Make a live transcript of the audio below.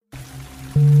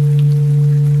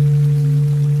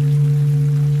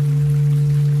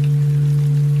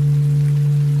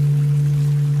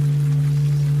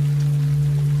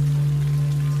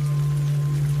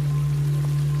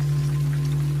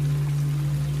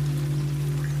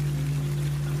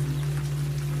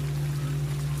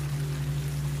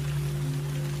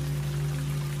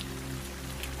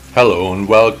Hello and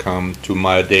welcome to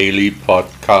my daily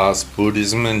podcast,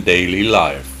 Buddhism and Daily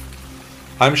Life.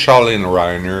 I'm Charlene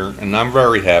Reiner and I'm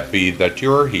very happy that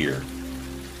you are here.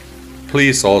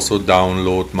 Please also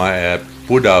download my app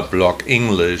Buddha Blog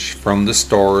English from the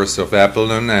stores of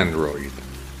Apple and Android.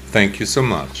 Thank you so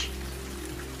much.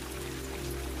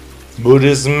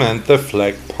 Buddhism and the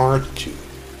Flag Part 2.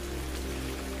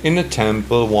 In a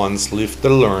temple once lived a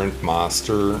learned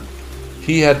master.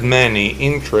 He had many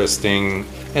interesting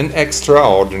and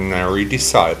extraordinary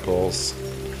disciples.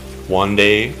 One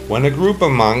day, when a group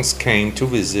of monks came to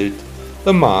visit,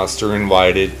 the master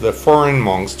invited the foreign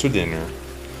monks to dinner.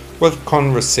 Where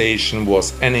conversation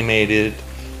was animated,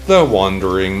 the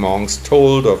wandering monks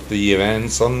told of the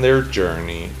events on their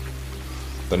journey.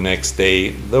 The next day,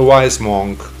 the wise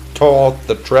monk taught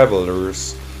the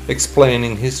travelers,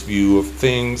 explaining his view of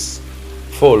things,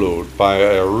 followed by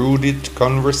a erudite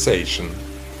conversation.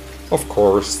 Of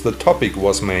course, the topic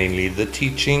was mainly the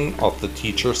teaching of the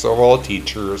teachers of all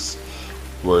teachers,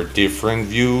 where different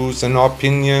views and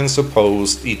opinions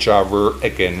opposed each other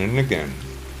again and again.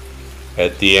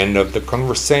 At the end of the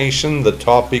conversation, the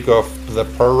topic of the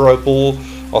parable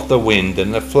of the wind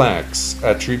and the flags,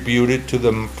 attributed to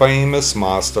the famous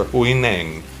master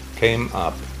Huineng, came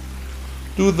up.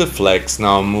 Do the flags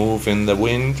now move in the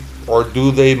wind, or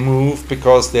do they move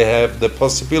because they have the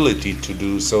possibility to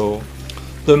do so?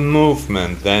 The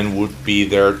movement then would be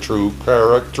their true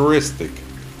characteristic.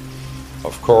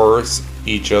 Of course,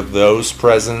 each of those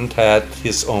present had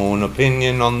his own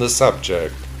opinion on the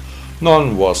subject.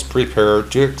 None was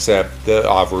prepared to accept the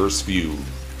other's view.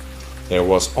 There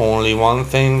was only one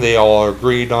thing they all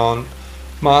agreed on.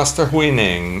 Master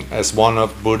Huineng, as one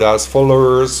of Buddha's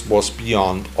followers, was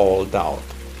beyond all doubt.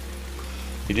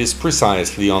 It is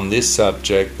precisely on this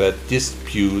subject that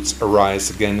disputes arise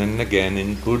again and again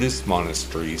in Buddhist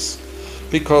monasteries,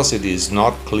 because it is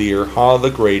not clear how the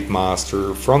great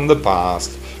master from the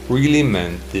past really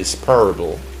meant this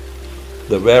parable.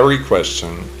 The very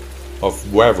question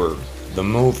of whether the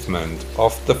movement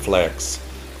of the flags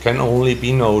can only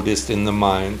be noticed in the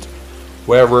mind,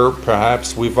 whether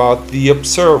perhaps without the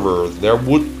observer there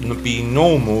would be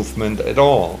no movement at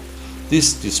all.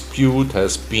 This dispute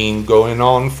has been going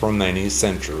on for many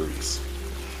centuries.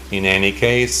 In any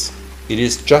case, it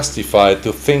is justified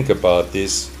to think about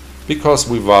this, because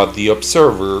without the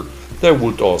observer there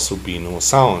would also be no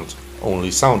sound,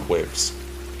 only sound waves.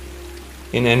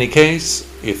 In any case,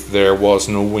 if there was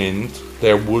no wind,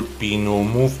 there would be no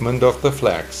movement of the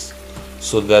flags,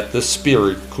 so that the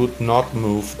spirit could not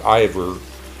move either.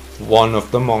 One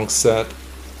of the monks said.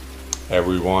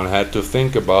 Everyone had to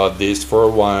think about this for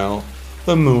a while.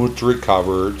 The mood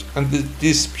recovered, and the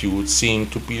dispute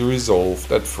seemed to be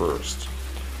resolved at first,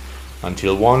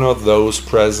 until one of those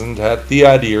present had the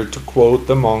idea to quote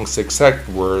the monk's exact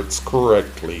words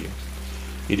correctly.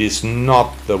 It is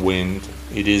not the wind,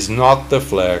 it is not the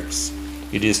flags,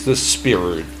 it is the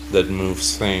spirit that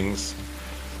moves things.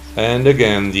 And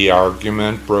again the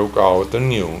argument broke out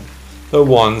anew, the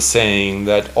one saying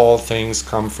that all things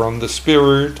come from the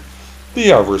spirit, the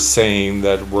other saying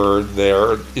that where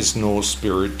there is no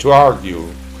spirit to argue,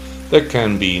 there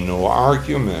can be no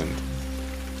argument.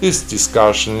 This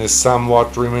discussion is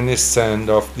somewhat reminiscent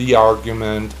of the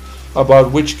argument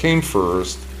about which came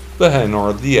first, the hen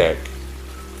or the egg.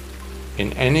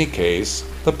 In any case,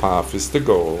 the path is the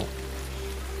goal.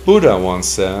 Buddha once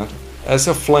said, as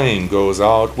a flame goes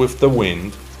out with the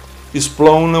wind, is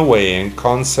blown away and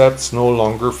concepts no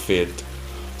longer fit,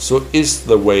 so is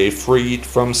the way freed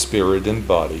from spirit and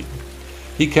body.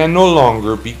 He can no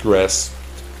longer be grasped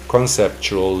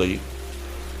conceptually.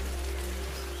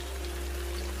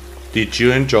 Did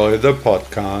you enjoy the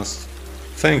podcast?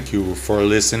 Thank you for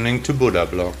listening to Buddha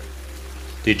Blog.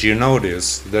 Did you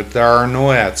notice that there are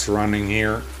no ads running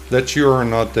here, that you are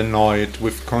not annoyed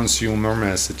with consumer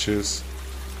messages?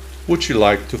 Would you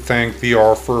like to thank the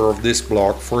author of this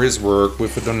blog for his work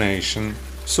with a donation?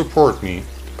 Support me.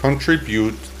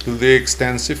 Contribute to the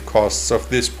extensive costs of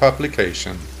this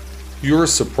publication. Your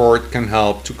support can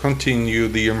help to continue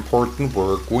the important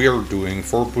work we are doing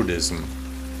for Buddhism.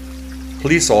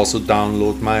 Please also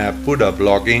download my app Buddha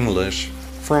Blog English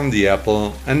from the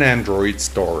Apple and Android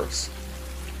stores.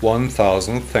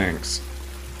 1000 thanks.